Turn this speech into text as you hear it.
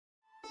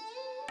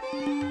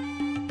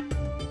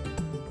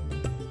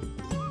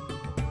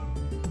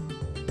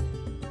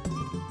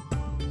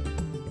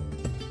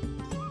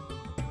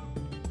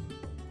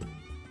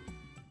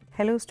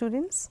Hello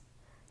students,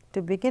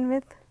 to begin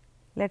with,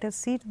 let us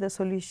see to the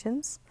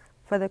solutions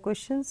for the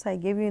questions I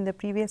gave you in the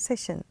previous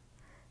session.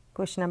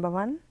 Question number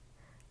 1,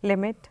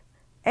 limit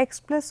x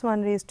plus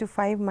 1 raised to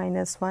 5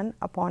 minus 1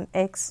 upon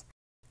x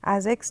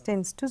as x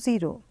tends to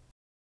 0.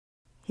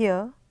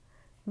 Here,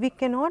 we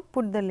cannot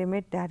put the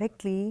limit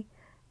directly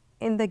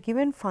in the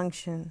given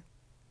function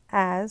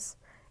as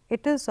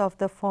it is of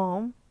the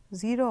form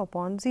 0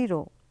 upon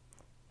 0.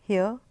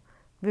 Here,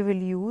 we will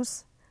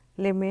use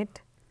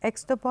limit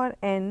x to the power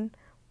n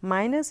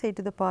minus a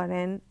to the power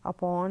n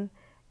upon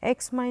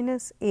x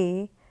minus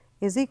a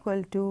is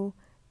equal to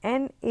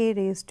n a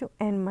raised to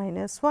n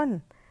minus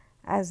 1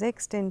 as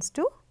x tends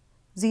to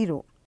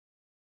 0.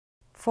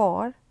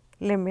 For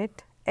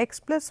limit x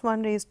plus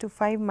 1 raised to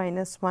 5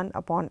 minus 1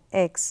 upon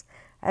x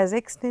as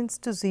x tends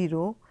to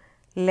 0,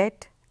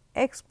 let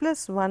x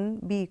plus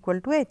 1 be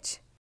equal to h.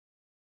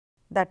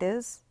 That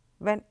is,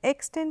 when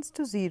x tends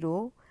to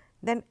 0,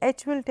 then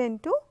h will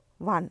tend to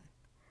 1.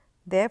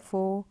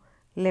 Therefore,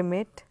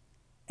 limit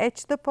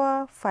h to the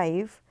power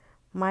 5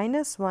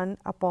 minus 1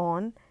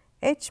 upon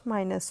h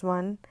minus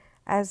 1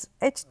 as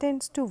h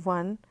tends to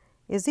 1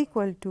 is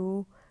equal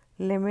to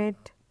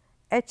limit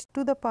h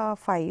to the power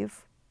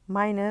 5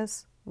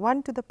 minus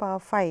 1 to the power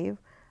 5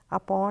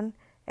 upon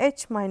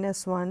h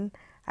minus 1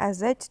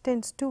 as h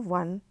tends to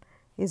 1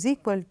 is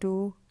equal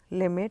to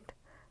limit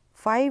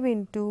 5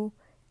 into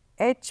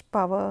h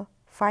power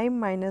 5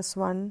 minus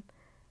 1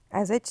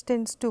 as h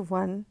tends to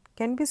 1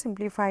 can be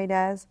simplified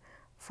as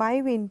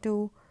 5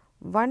 into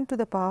 1 to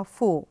the power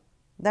 4,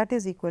 that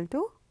is equal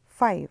to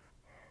 5.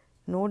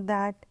 Note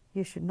that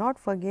you should not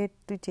forget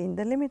to change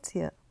the limits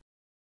here.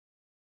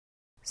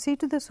 See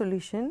to the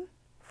solution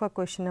for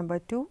question number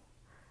 2,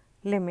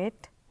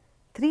 limit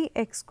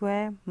 3x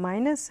square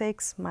minus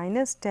x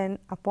minus 10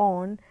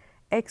 upon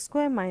x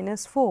square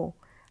minus 4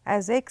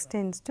 as x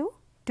tends to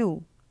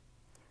 2.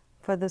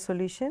 For the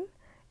solution,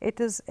 it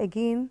is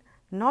again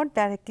not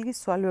directly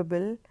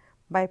solvable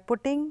by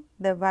putting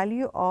the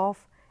value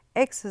of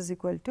x is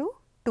equal to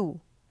 2.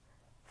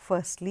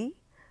 Firstly,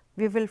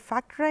 we will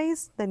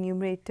factorize the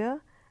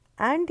numerator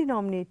and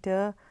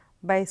denominator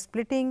by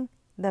splitting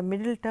the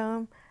middle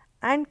term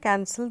and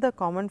cancel the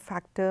common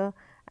factor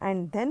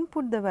and then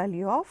put the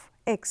value of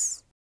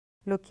x.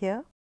 Look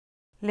here,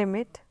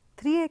 limit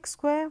 3x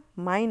square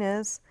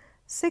minus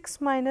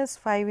 6 minus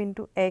 5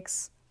 into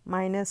x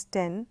minus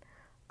 10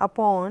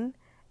 upon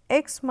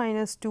x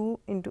minus 2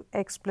 into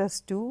x plus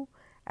 2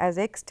 as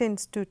x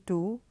tends to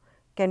 2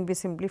 can be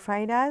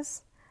simplified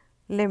as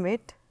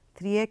limit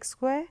 3x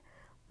square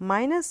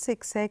minus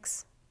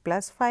 6x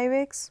plus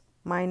 5x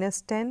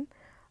minus 10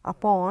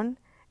 upon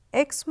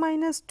x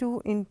minus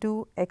 2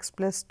 into x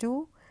plus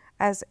 2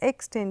 as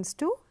x tends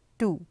to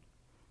 2.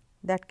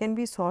 That can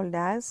be solved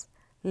as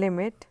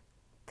limit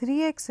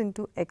 3x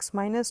into x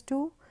minus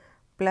 2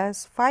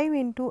 plus 5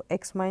 into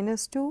x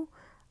minus 2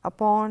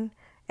 upon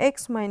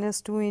x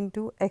minus 2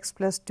 into x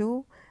plus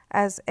 2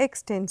 as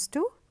x tends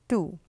to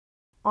 2.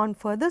 On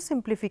further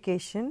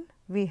simplification,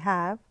 we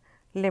have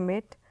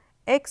limit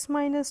x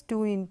minus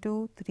 2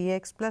 into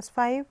 3x plus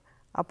 5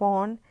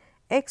 upon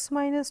x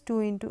minus 2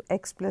 into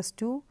x plus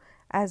 2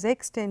 as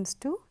x tends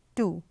to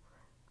 2.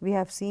 We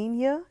have seen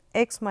here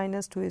x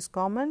minus 2 is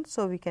common,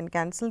 so we can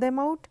cancel them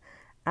out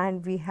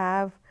and we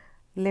have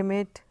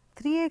limit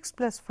 3x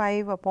plus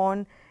 5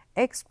 upon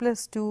x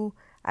plus 2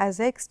 as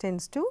x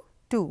tends to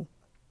 2.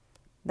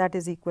 That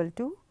is equal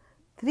to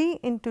 3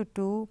 into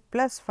 2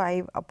 plus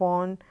 5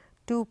 upon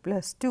 2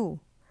 plus 2,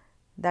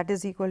 that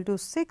is equal to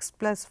 6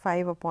 plus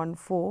 5 upon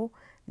 4,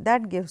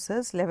 that gives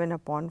us 11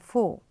 upon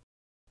 4.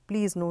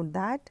 Please note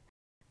that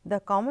the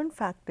common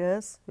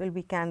factors will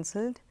be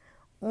cancelled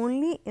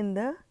only in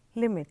the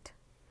limit,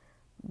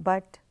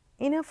 but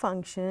in a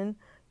function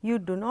you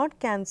do not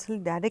cancel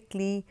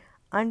directly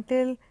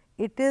until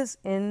it is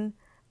in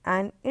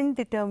an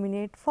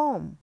indeterminate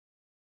form.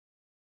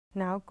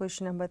 Now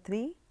question number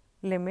 3,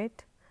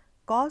 limit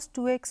cos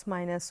 2x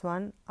minus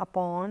 1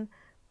 upon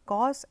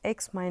cos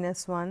x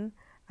minus 1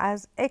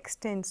 as x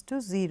tends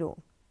to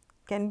 0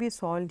 can be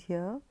solved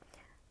here.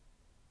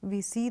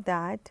 We see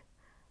that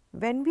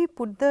when we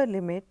put the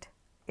limit,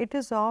 it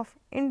is of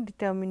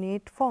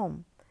indeterminate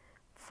form.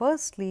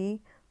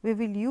 Firstly, we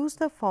will use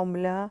the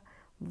formula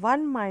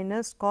 1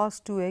 minus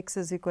cos 2x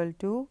is equal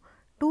to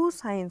 2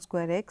 sin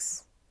square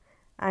x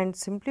and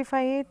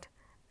simplify it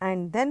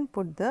and then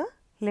put the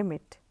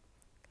limit.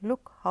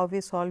 Look how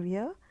we solve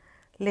here.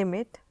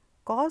 Limit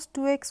cos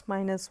 2x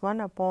minus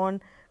 1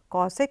 upon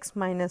cos x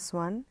minus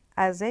 1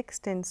 as x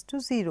tends to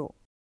 0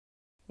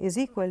 is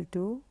equal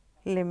to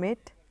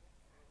limit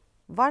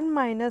 1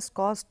 minus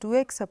cos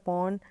 2x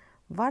upon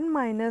 1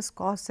 minus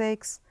cos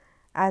x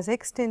as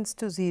x tends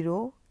to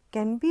 0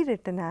 can be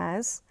written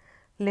as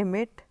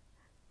limit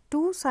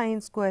 2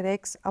 sin square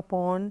x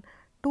upon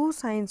 2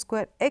 sin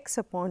square x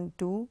upon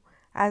 2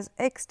 as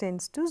x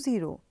tends to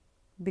 0,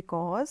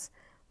 because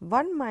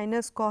 1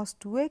 minus cos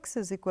 2x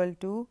is equal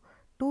to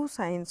 2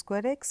 sin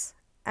square x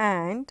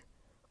and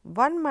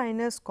 1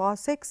 minus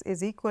cos x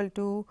is equal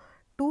to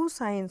 2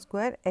 sin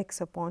square x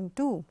upon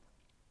 2.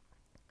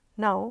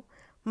 Now,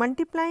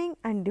 multiplying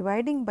and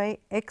dividing by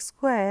x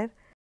square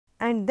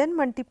and then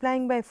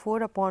multiplying by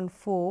 4 upon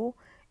 4,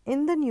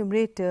 in the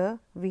numerator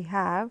we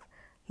have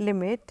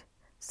limit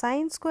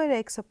sin square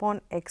x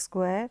upon x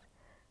square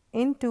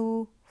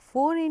into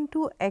 4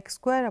 into x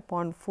square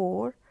upon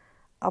 4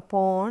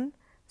 upon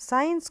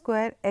sin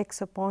square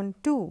x upon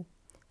 2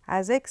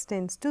 as x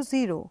tends to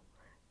 0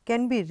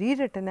 can be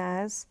rewritten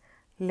as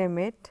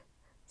limit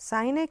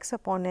sin x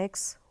upon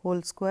x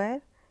whole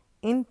square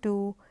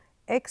into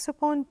x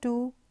upon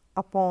 2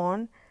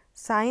 upon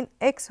sin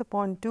x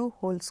upon 2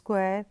 whole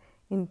square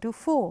into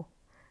 4,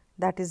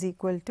 that is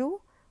equal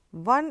to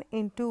 1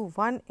 into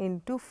 1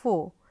 into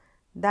 4,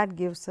 that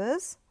gives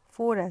us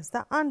 4 as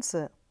the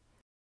answer.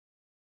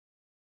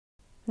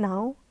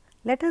 Now,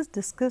 let us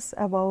discuss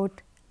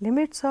about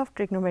limits of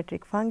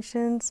trigonometric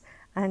functions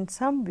and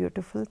some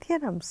beautiful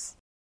theorems.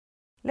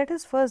 Let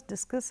us first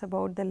discuss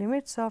about the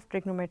limits of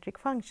trigonometric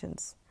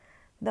functions.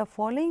 The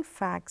following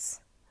facts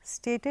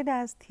stated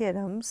as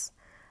theorems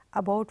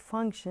about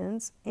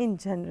functions in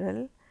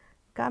general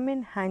come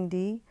in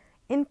handy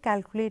in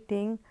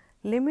calculating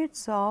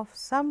limits of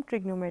some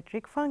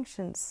trigonometric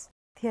functions.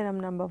 Theorem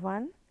number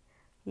 1,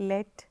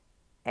 let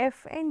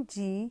f and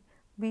g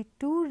be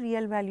two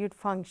real valued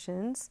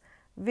functions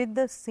with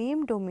the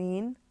same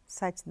domain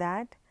such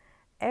that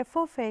f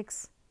of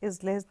x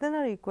is less than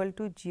or equal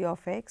to g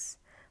of x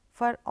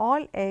for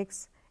all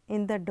x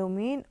in the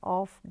domain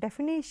of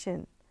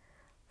definition.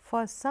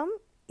 For some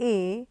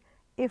a,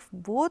 if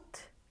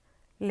both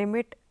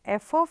limit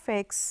f of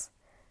x,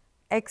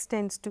 x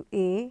tends to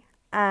a,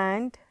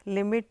 and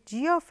limit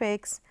g of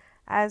x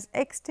as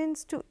x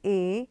tends to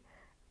a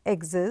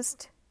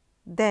exist,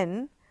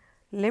 then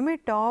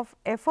limit of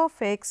f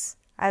of x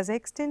as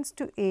x tends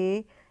to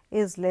a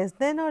is less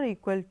than or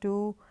equal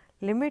to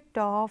limit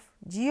of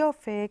g of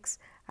x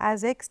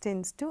as x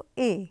tends to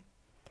a.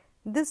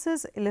 This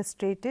is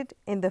illustrated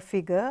in the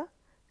figure,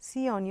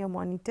 see on your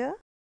monitor.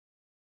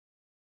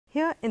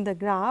 Here in the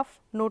graph,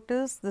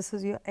 notice this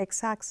is your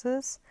x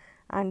axis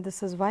and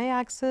this is y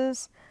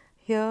axis.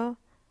 Here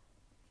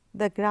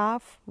the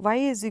graph y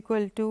is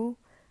equal to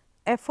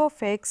f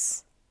of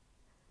x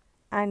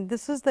and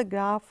this is the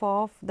graph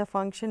of the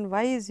function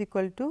y is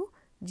equal to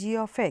g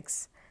of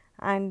x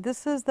and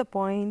this is the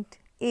point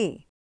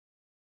A.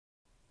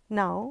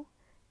 Now,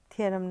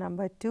 theorem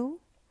number 2,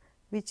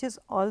 which is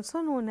also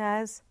known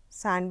as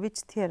sandwich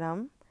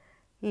theorem,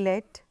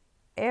 let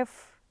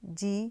f,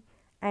 g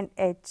and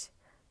h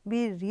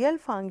be real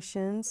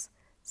functions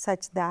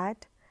such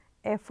that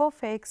f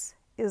of x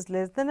is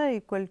less than or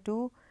equal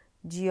to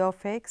g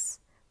of x,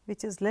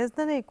 which is less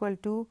than or equal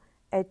to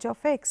h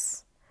of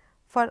x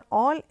for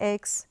all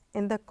x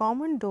in the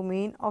common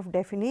domain of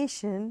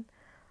definition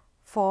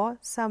for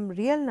some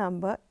real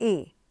number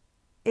a,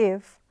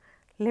 if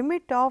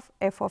limit of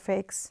f of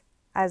x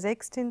as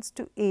x tends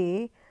to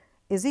a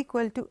is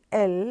equal to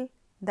L,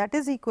 that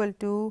is equal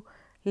to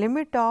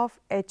limit of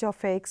h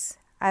of x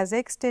as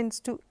x tends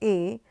to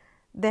a,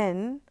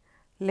 then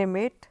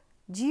limit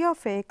g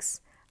of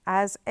x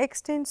as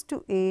x tends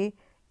to a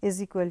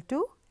is equal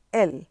to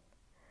L.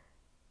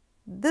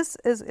 This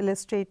is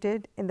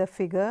illustrated in the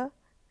figure.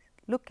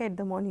 Look at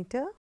the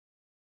monitor.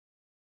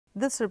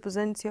 This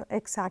represents your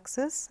x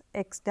axis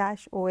x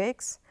dash o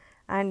x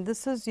and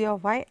this is your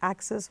y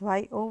axis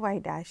y o y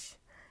dash.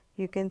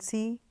 You can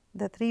see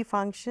the three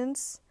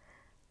functions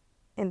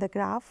in the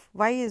graph.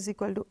 Y is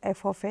equal to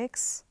f of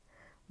x,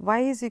 y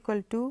is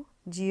equal to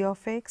g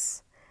of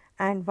x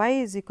and y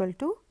is equal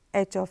to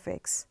h of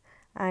x,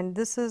 and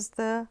this is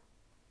the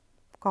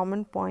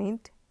common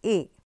point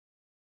A.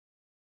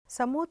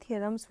 Some more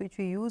theorems which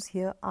we use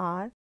here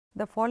are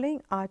the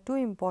following are two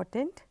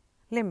important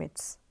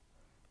limits.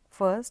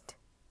 First,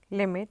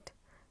 limit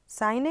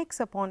sin x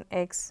upon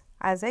x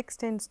as x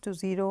tends to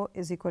 0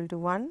 is equal to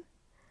 1,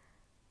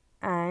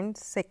 and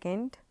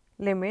second,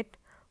 limit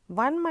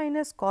 1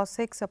 minus cos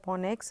x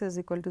upon x is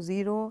equal to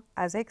 0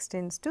 as x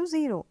tends to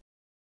 0.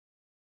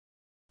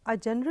 A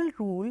general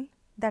rule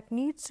that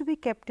needs to be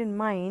kept in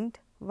mind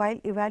while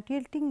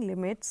evaluating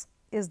limits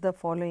is the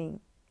following.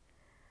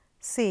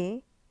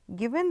 Say,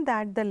 given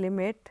that the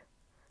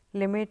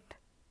limit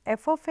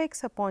f of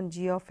x upon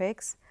g of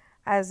x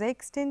as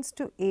x tends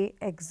to a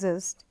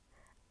exists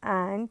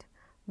and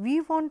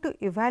we want to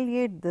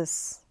evaluate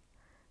this.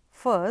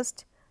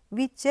 First,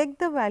 we check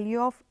the value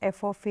of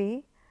f of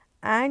a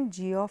and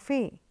g of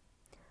a.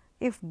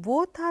 If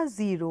both are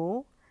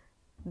 0,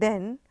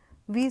 then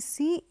we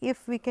see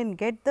if we can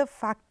get the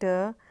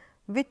factor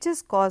which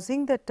is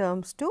causing the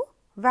terms to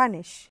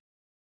vanish.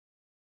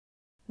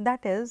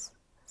 That is,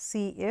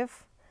 see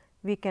if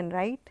we can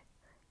write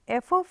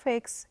f of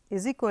x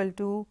is equal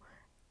to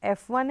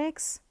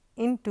f1x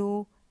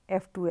into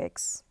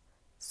f2x,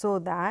 so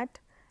that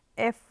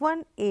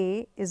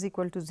f1a is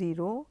equal to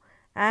 0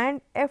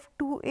 and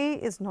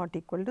f2a is not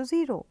equal to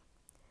 0.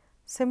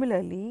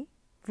 Similarly,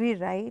 we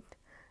write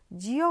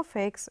g of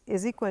x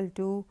is equal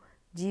to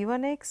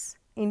g1x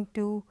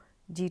into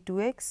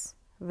g2x,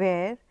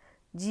 where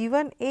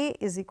g1a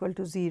is equal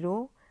to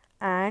 0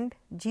 and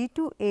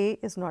g2a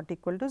is not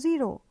equal to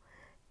 0.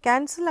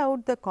 Cancel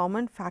out the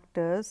common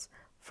factors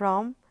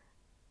from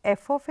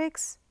f of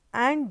x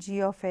and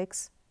g of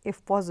x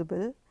if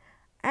possible,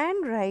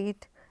 and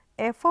write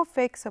f of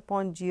x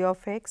upon g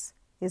of x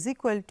is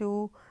equal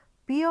to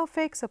p of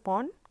x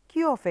upon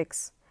q of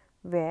x,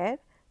 where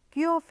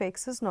q of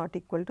x is not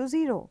equal to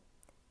 0.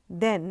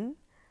 Then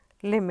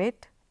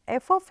limit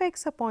f of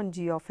x upon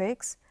g of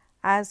x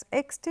as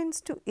x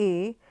tends to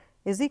a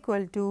is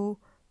equal to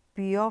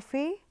p of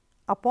a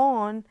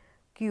upon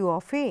q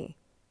of a.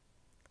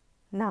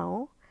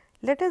 Now,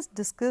 let us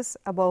discuss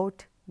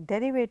about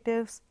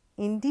derivatives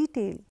in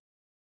detail.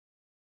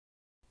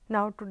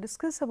 Now, to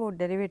discuss about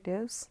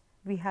derivatives,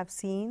 we have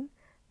seen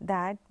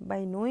that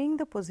by knowing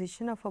the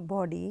position of a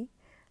body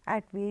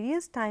at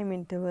various time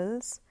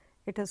intervals,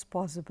 it is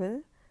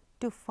possible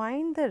to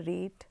find the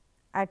rate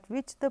at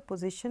which the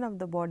position of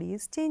the body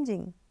is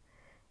changing.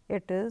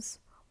 It is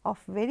of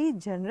very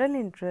general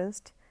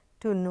interest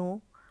to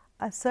know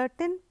a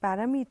certain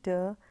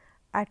parameter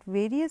at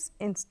various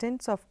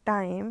instants of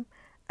time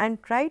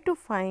and try to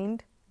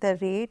find the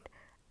rate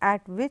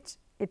at which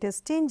it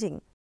is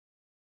changing.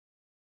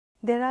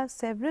 There are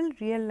several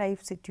real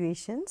life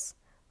situations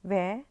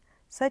where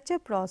such a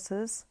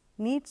process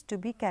needs to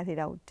be carried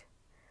out.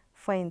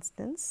 For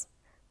instance,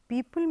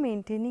 people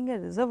maintaining a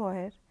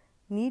reservoir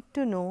need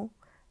to know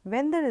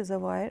when the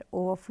reservoir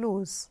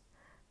overflows,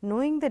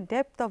 knowing the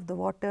depth of the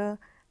water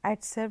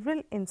at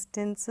several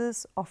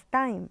instances of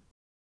time.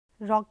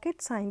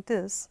 Rocket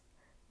scientists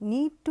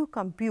need to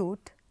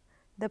compute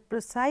the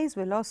precise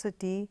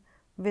velocity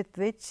with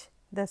which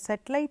the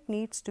satellite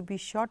needs to be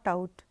shot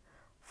out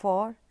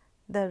for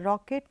the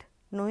rocket,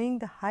 knowing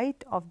the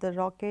height of the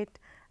rocket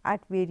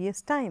at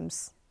various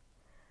times.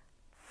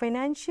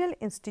 Financial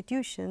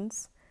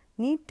institutions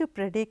need to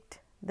predict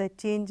the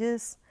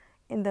changes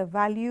in the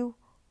value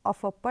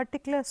of a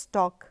particular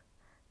stock,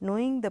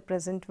 knowing the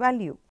present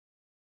value.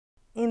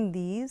 In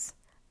these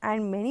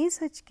and many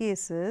such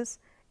cases,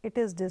 it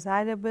is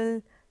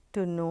desirable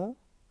to know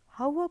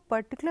how a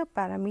particular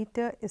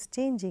parameter is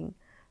changing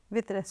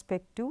with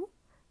respect to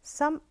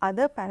some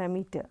other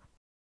parameter.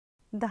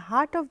 The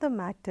heart of the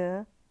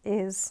matter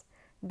is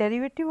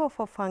derivative of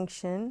a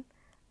function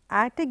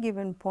at a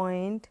given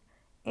point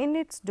in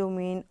its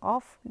domain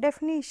of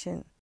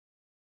definition.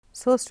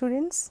 So,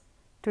 students,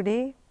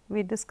 today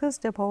we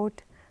discussed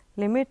about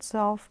limits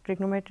of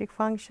trigonometric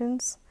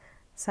functions,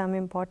 some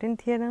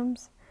important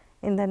theorems.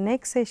 In the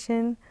next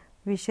session,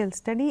 we shall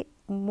study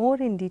more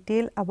in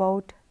detail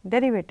about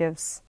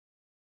derivatives.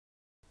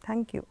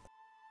 Thank you.